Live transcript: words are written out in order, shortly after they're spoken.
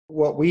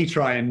what we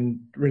try and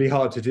really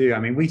hard to do, I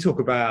mean, we talk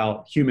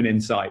about human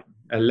insight,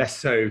 less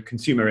so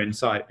consumer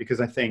insight,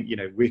 because I think,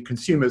 we're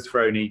consumers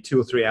for only 2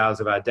 or 3 hours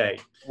of our day.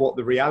 What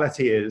the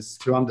reality is,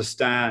 to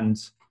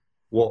understand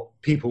what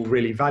people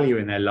really value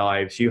in their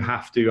lives, you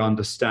have to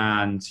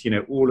understand,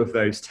 all of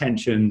those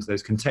tensions,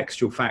 those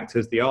contextual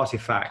factors, the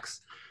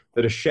artifacts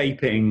that are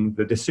shaping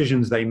the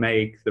decisions they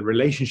make, the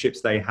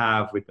relationships they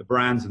have with the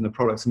brands and the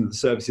products and the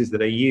services that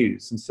they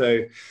use. And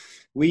so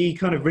we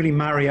kind of really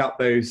marry up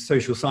those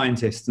social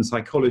scientists and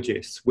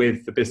psychologists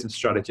with the business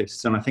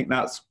strategists. And I think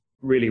that's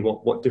really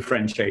what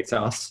differentiates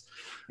us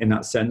in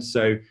that sense.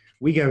 So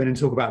we go in and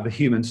talk about the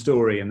human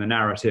story and the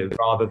narrative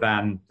rather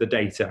than the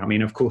data. I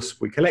mean, of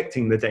course, we're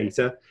collecting the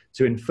data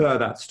to infer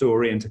that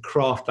story and to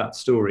craft that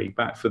story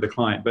back for the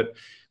client. But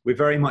we're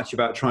very much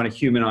about trying to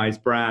humanize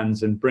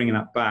brands and bringing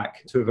that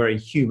back to a very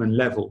human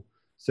level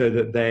so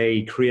that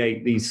they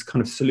create these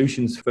kind of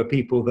solutions for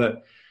people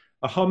that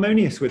are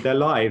harmonious with their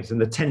lives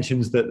and the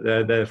tensions that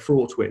they're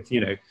fraught with.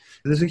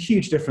 There's a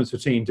huge difference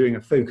between doing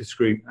a focus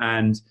group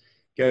and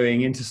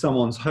going into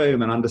someone's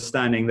home and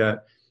understanding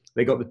that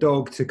they got the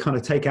dog to kind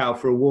of take out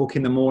for a walk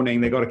in the morning.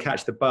 They got to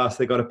catch the bus.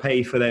 They got to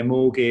pay for their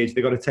mortgage.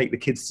 They got to take the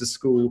kids to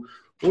school.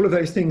 All of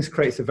those things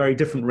creates a very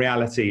different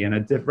reality and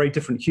a very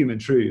different human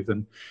truth.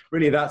 And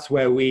really that's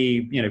where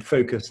we,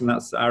 focus. And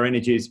that's our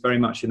energy is very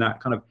much in that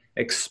kind of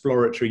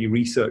exploratory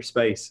research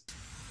space.